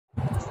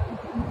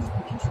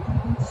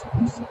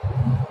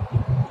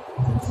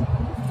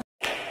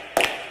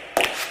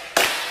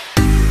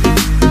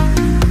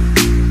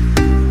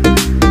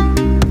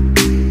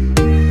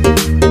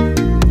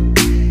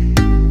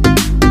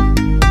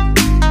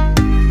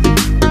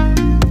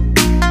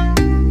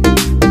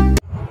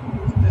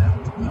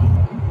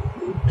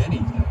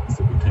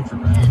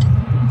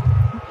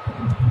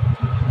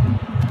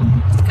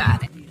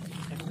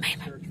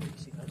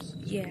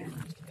Yeah.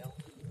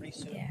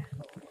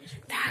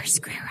 There are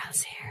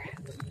squirrels here.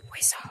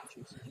 We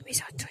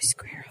saw 2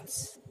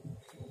 squirrels.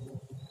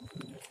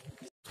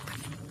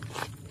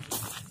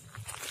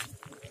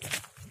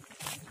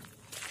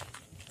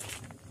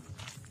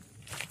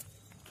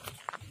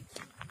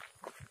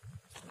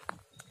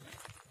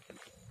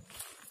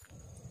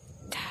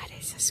 That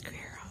is a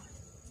squirrel.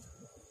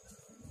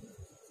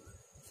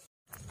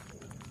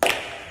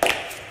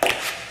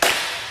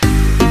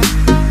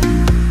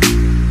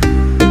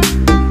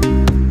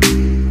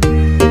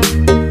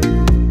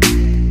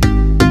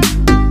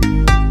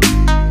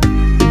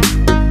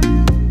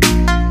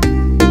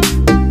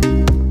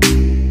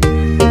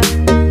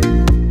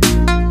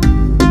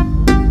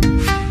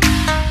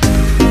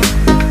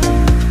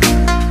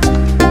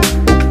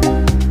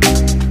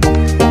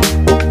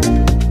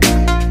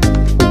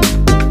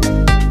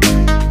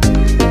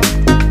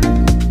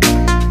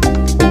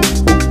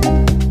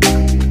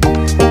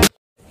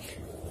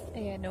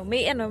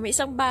 May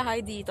isang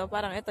bahay dito.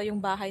 Parang ito yung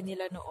bahay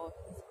nila noon.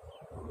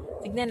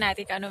 Tignan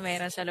natin kung ano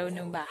meron sa loob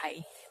ng bahay.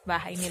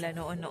 Bahay nila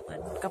noon.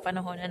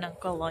 Kapanahonan ng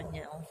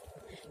colonial.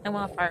 Ng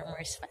mga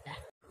farmers pala.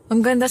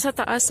 Ang ganda sa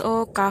taas,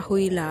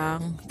 kahoy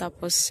lang.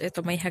 Tapos,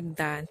 ito may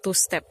hagdan. 2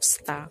 steps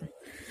lang.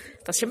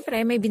 Tapos,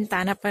 syempre, may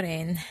bintana pa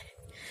rin.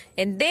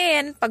 And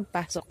then,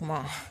 pagpasok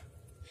mo.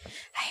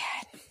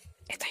 Ayan.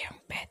 Ito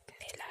yung bed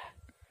nila.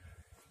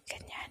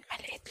 Ganyan.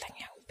 Maliit lang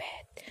yung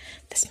bed.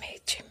 Tapos, may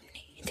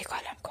chimney. Hindi ko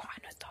alam kung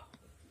ano to.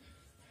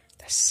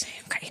 Tapos,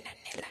 yung kainan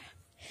nila.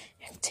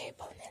 Yung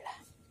table nila.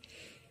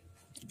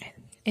 And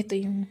ito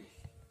yung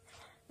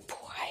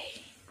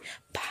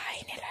bahay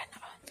nila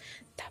noon.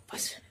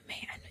 Tapos,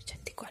 may ano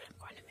dyan. Di ko alam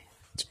kung ano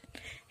meron dyan.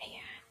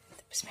 Ayan.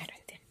 Tapos,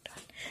 meron din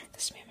doon.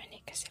 Tapos, may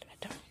manika sila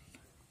doon.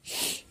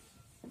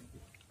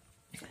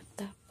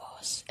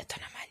 Tapos, ito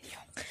naman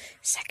yung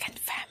second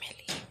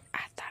family.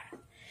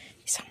 Ata.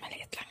 Isang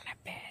maliit lang na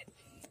bed.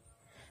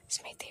 Tapos,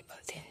 may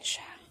table din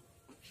siya.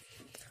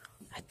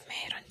 At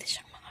mayroon din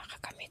siyang mga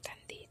kakamitan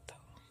dito.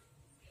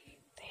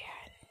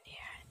 Ayan,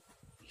 ayan.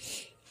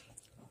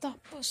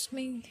 Tapos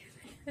may,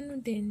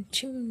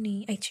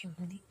 chimney.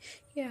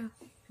 Yeah,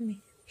 may,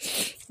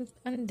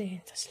 and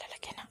then, tapos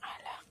lalagyan ng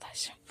alak.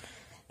 Tapos yung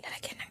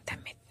lalagyan ng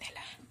damit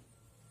nila.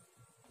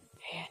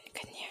 Ayan,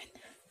 ganyan.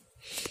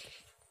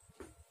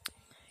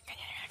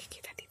 Ganyan yung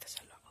nakikita dito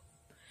sa loob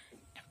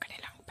ng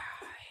kanilang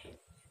bahay.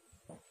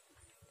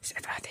 Tapos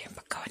ito yung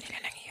paggawa nila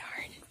ng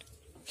yarn.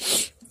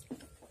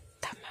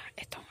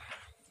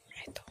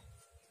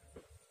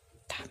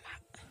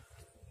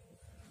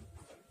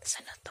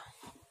 Sana to?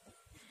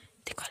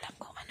 Hindi ko alam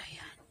kung ano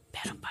yan.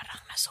 Pero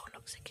parang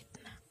nasunog sa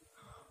gitna.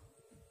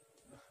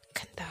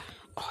 Ganda.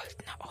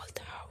 Old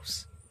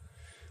house.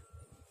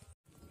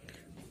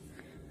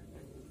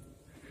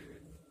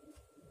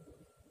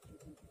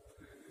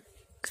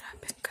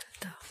 Grabe ang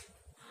ganda.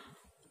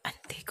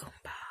 Antikong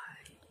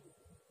bahay.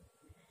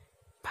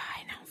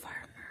 Bahay ng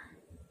farmer.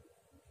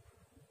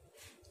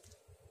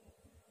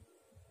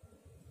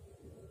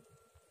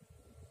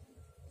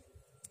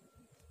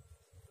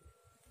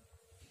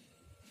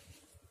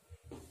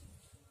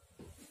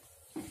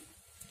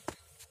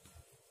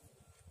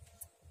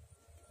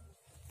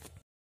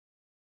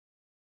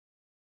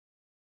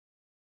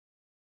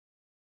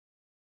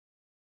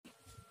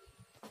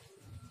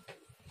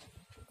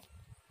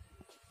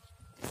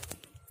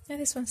 Yeah,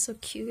 this one's so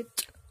cute.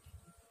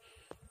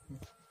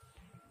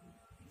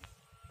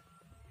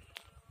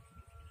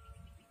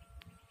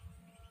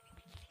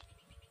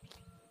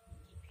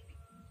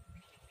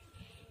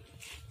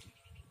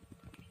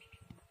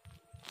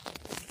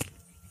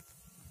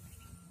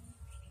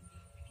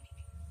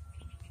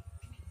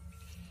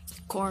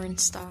 Corn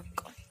stalk.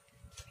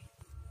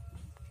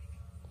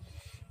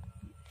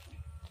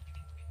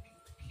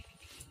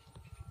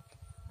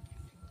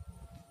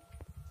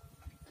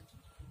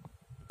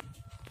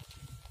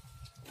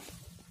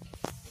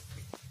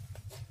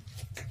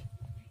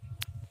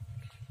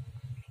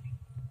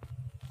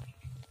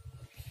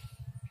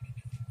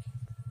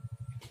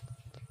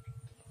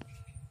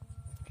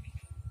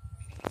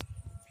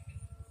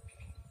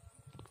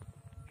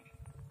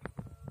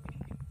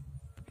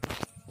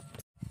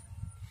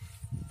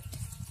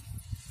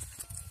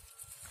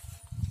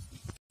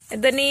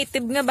 The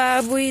native nga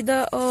baboy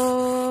da,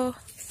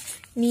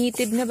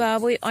 native nga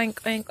baboy, oink,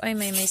 oink, oink,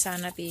 may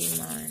sana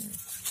piman.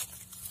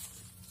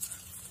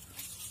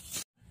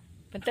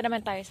 Punta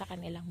naman tayo sa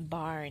kanilang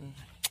barn.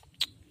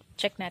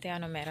 Check natin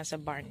ano meron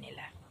sa barn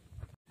nila.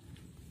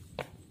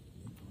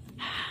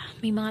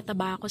 May mga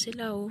tabako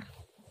sila,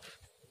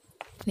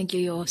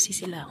 Nagyoyosi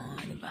sila,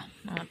 diba?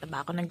 Mga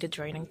tabako,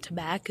 nagda-dry ng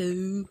tobacco.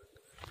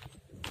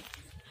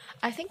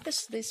 I think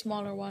this the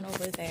smaller one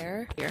over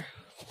there. Here.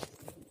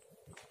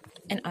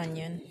 An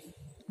onion.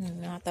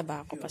 Mga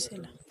tabako pa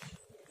sila.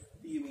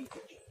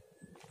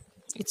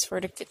 It's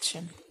for the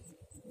kitchen.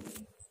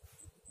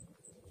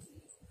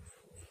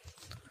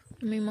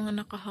 May mga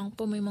nakahang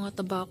po, may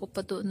mga tabako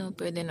pa doon na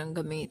pwede nang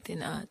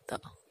gamitin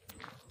ata.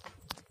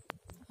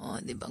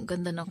 Oh, diba? Ang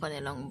ganda ng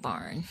kanilang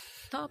barn.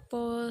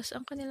 Tapos,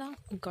 ang kanilang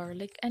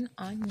garlic and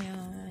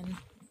onion.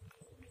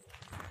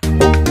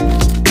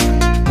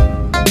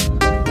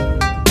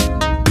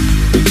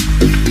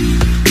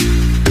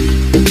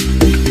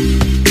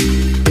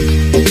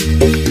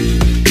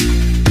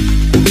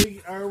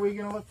 Are we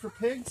gonna look for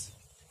pigs?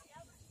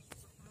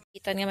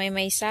 Kawitan nga may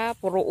maysa,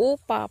 puro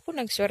upa. Po,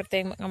 nagswerte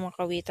yung mga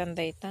makawitan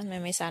daytan. May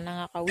maysa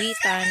na nga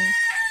kawitan.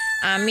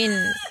 Amin,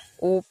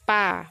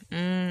 upa.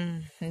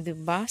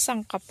 Diba?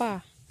 Sangka pa.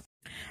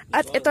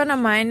 At ito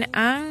naman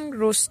ang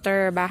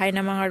rooster. Bahay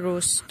ng mga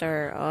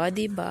rooster. O,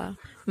 diba?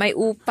 May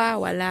upa,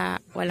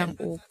 wala. Walang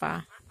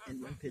upa. And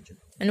one pigeon.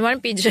 And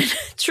one pigeon.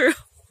 True.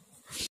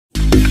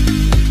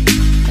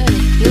 Oh,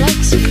 he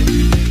likes you.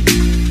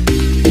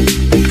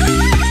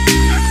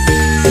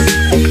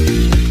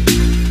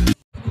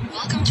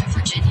 Welcome to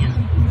Virginia.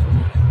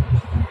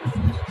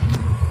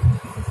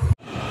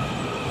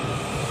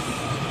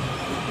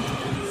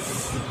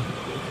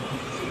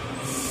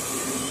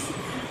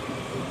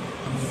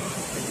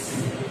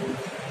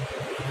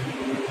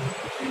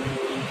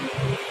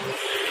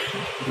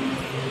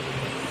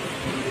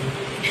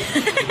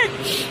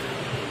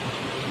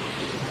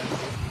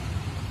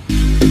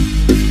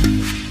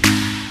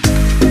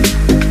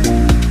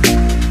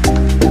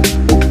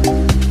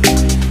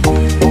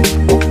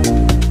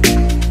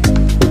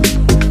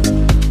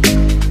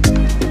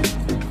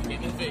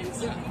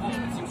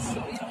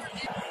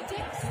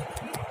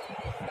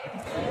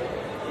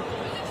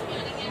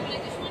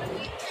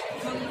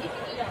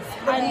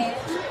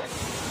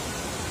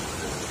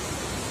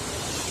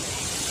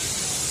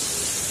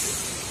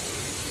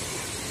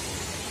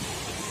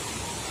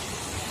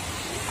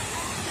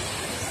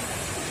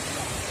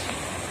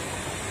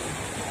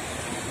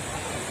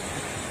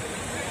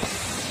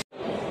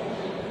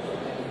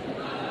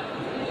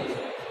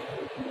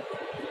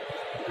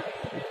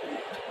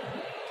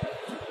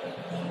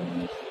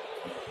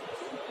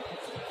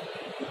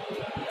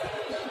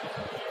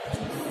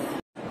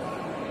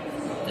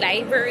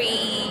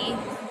 Library.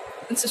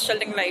 Ang social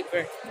ng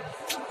library.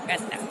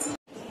 Ganda.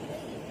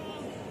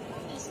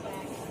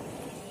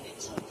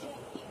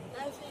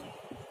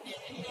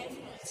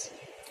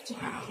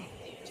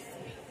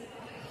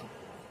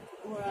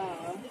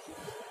 Wow.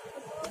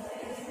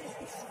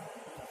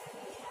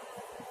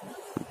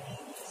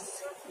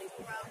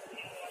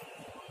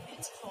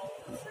 It's called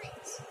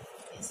freeze.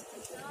 It's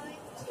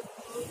designed to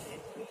move in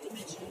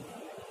three-dimension.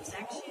 It's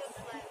actually a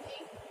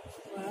flattening.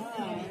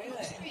 Wow.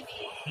 It's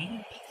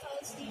 3D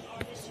because the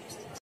artist used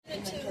it.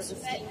 To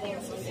that here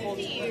for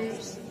 50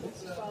 years,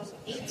 from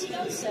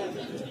 1807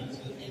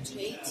 into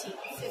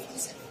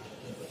 1857.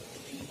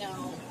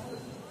 Now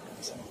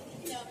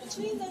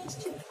between those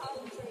two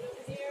columns right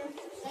over there,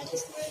 that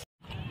is where.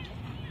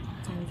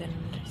 And then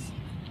this.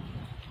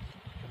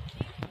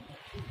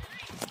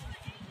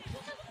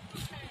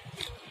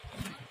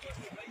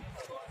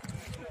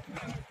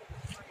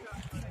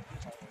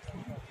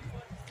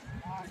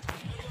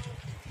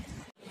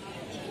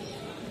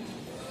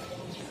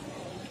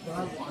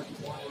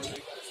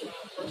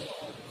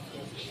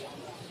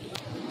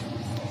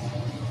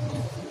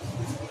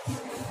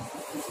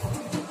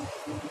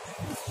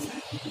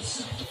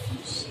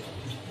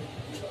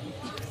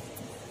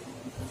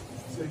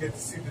 So you get to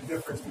see the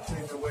difference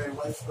between the way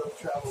light boat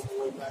travels and the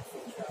way back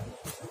boat travels.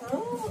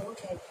 Oh,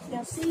 okay.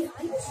 Now, see,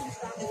 I used to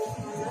travel with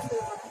my mother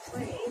on a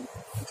train,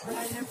 but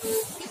I never.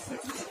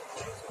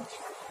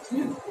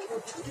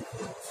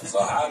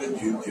 So how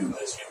did you do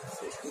this?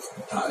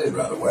 I did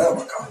rather well,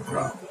 McCollum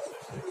Crown.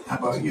 How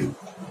about you?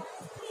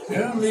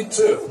 Yeah, me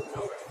too.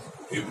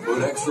 You can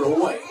put extra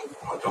away.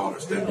 I don't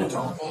understand your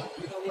tone.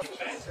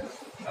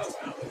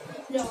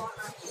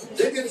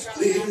 Tickets,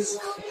 please.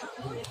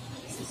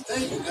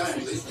 Thank you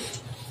kindly.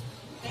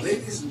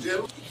 Ladies and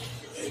gentlemen.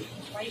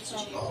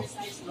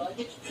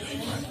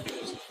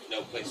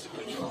 No place to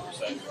put your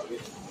oversized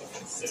luggage.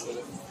 Sit with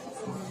it.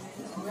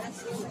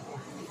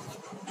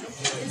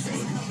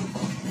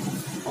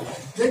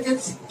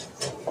 Tickets.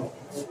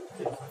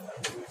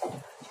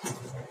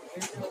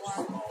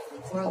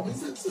 Well, at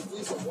least it's at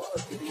least a water.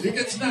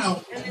 Tickets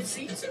now. And it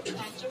seems that the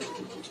doctor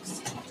will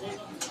just sit there.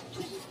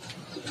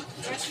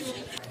 Restroom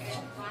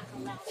and walk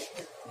around.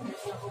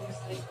 There's no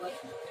oversized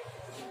luggage.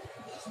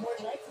 It's more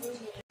like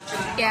moving.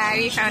 Yeah,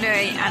 we found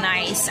a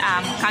nice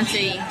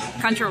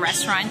country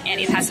restaurant,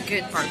 and it has a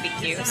good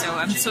barbecue. So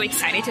I'm so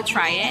excited to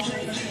try it.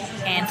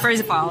 And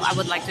first of all, I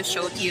would like to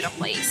show you the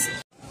place.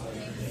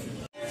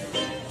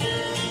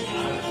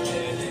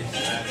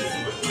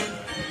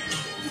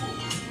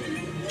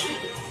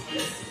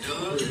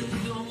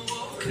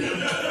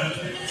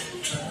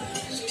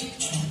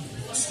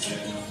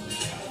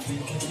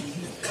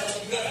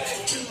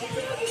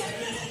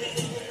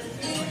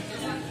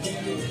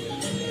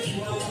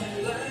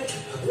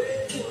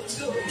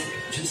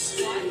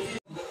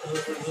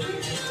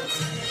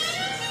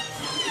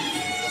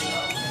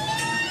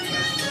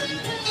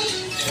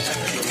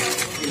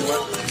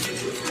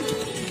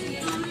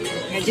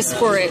 just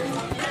for it.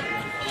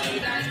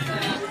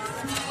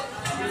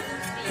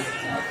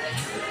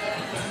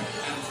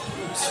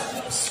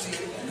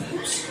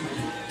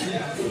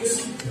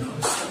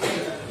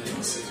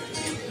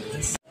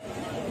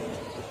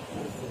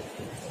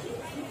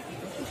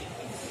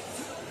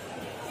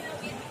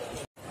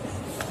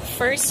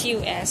 First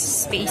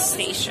US space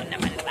station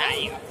naman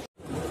tayo.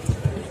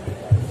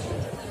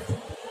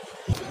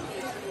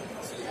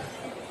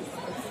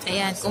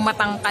 Ayan, kung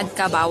matangkad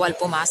ka, bawal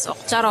pumasok.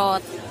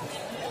 Charot!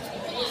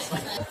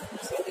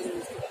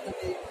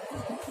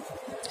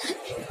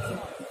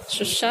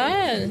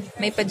 Sosyal!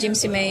 May pa-gym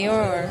si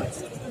Mayor. Out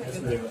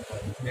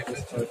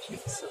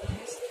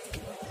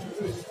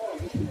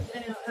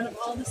of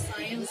all the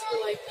science, we're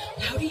like,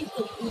 how do you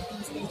believe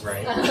these things?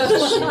 Right.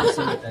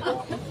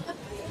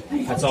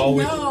 That's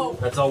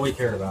all we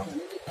care about.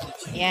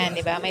 Yan,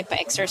 di ba? May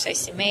pa-exercise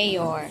si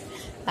Mayor.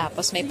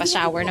 Tapos may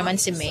pa-shower naman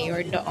si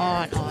Mayor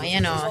doon. O,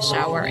 yan o,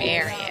 shower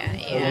area.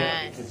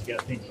 Yan.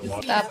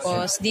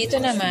 Tapos,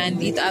 dito naman,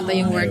 dito ata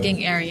yung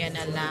working area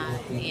nila.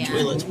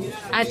 Yan.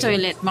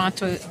 Toilet.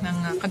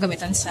 Mga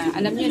kagamitan sa,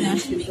 alam nyo na.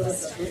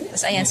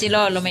 Tapos, ayan, si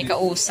Lolo may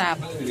kausap.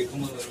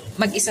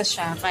 Mag-isa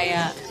siya,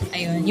 kaya,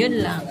 ayun,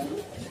 yun lang.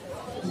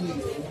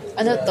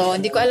 Ano to?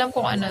 Hindi ko alam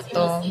kung ano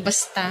to.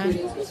 Basta.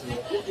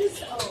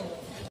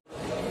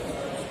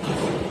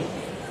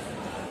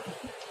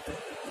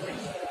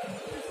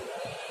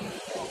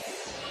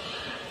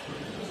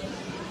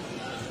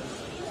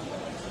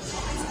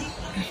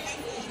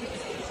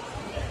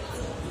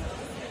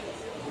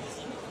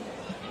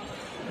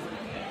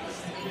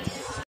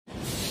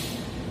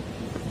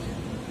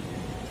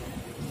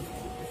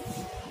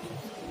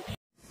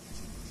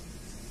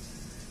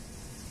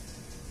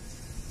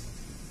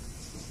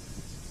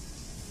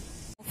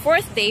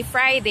 Fourth day,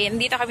 Friday,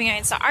 nandito kami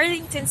ngayon sa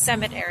Arlington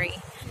Cemetery.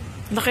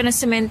 Laki ng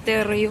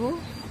cementeryo.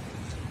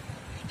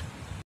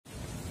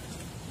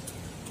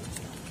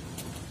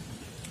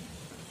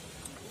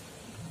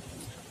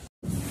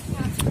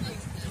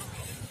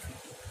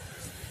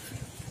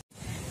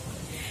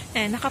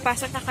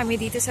 Nakapasok na kami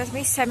dito sa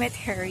may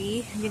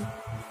cemetery.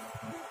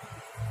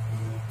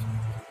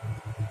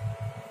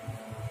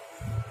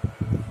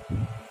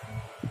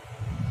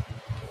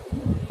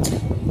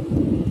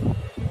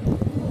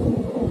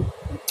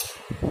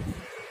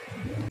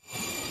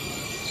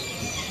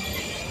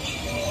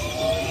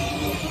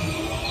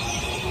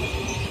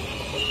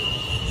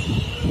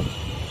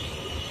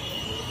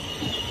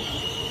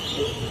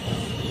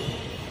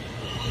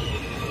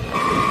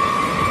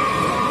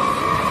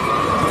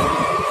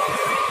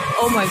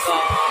 Oh my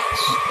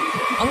gosh!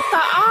 Ang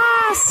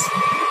taas!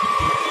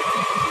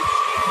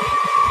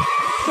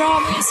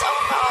 Promise, ang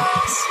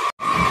taas!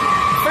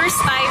 First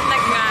time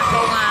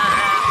nagnakaw nga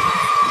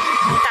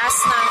ang taas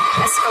ng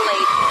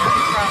escalate na.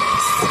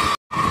 Promise.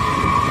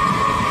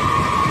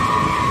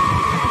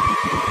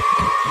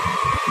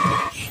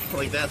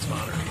 Like that's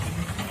modern.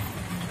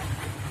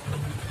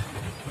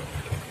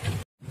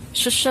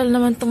 Social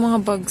naman itong mga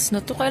bags na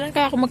to. Kailan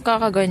kaya ako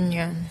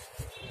magkakaganyan?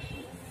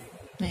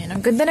 Ayan,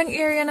 ang ganda ng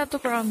area na to,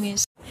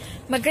 promise.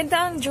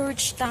 Maganda ang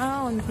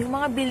Georgetown. Yung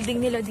mga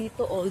building nila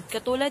dito, old.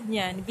 Katulad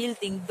niyan,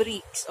 building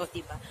bricks. O,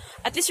 diba?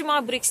 At least yung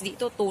mga bricks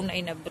dito, tunay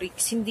na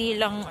bricks. Hindi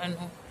lang,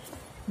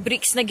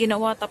 bricks na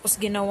ginawa tapos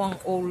ginawang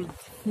old.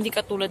 Hindi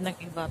katulad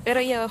ng iba. Pero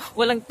yeah,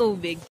 walang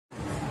tubig.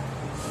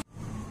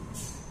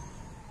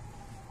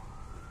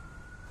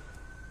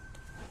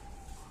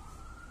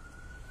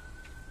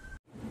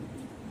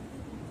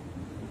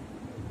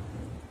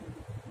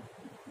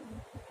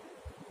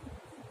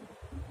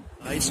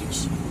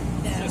 ISIS.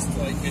 Yeah. Just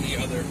like any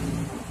other,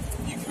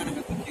 you kind of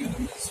have to view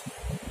them as.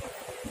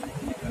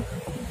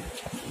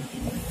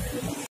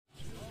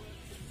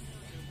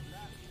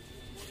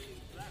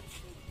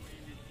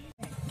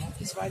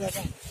 Ist weiter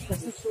weg.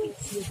 Das ist so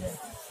hier der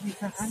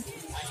Lieferant.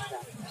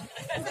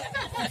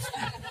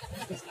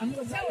 Das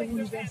andere war der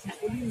Universität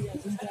Olivia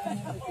sind da.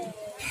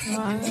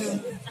 Wow.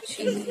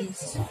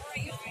 Jeez.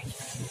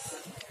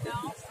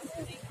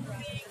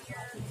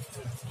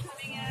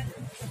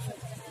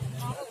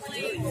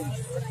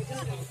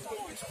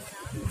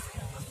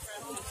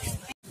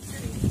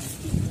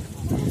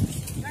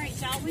 Alright,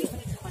 shall we?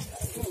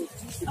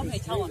 Okay,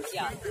 tell them,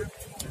 yeah.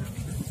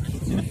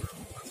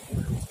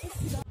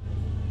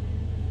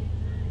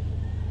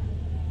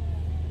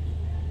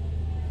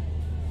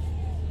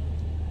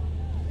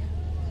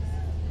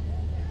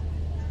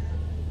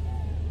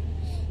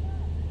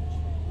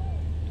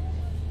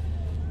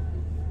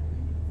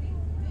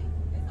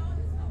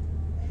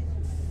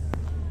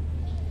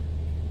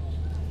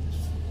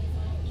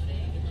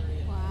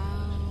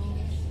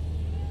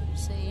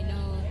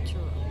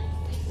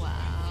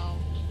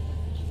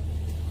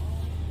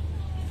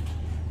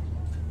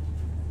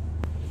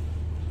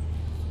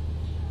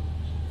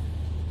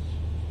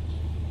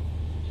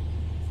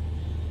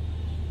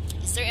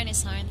 Is there any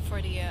sign for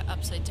the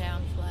upside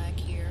down flag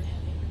here?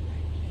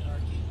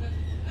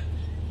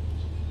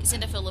 Because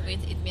in the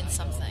Philippines it means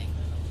something.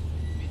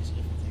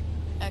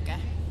 Okay.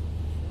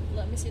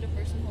 Let me see the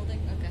person holding.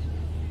 Okay.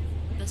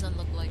 Doesn't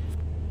look like.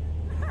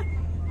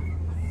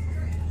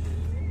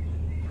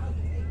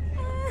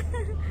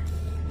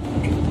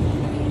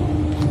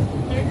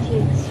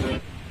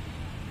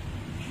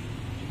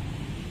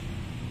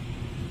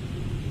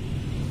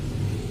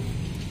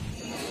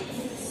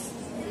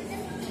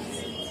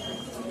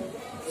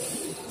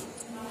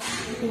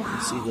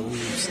 See the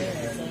leaves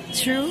there.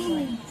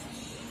 True.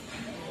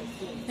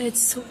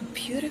 It's so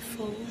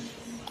beautiful.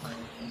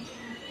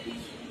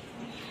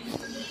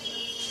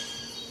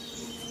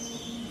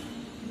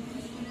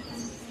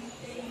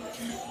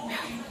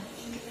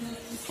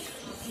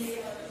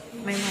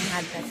 My mom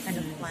had that kind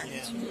of plant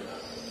too.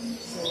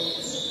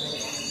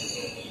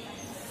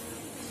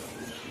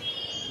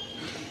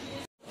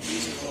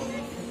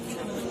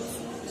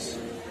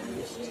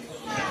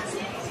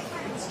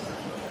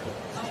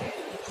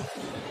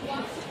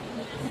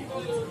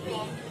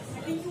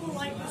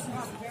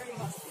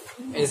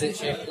 Is it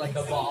shaped like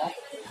a ball?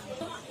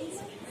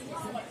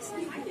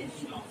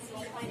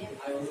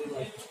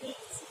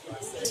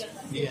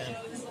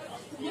 Yeah.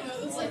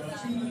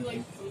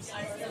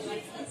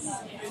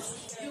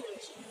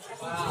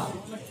 Wow.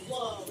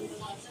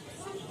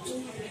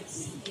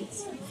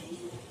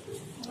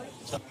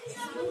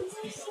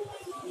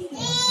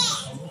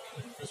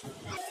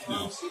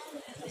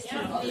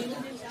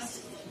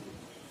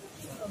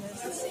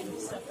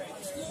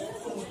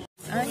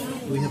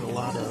 We have a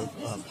lot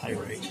of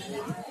pyrite.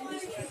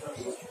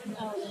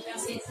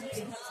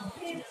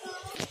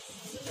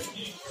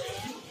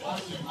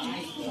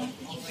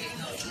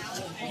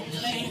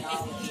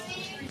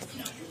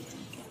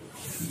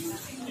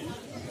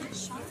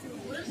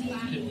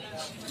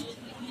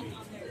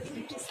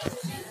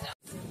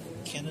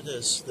 Canada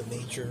is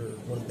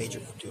one of the major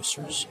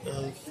producers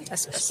of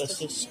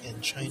asbestos,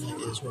 and China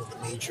is one of the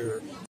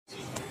major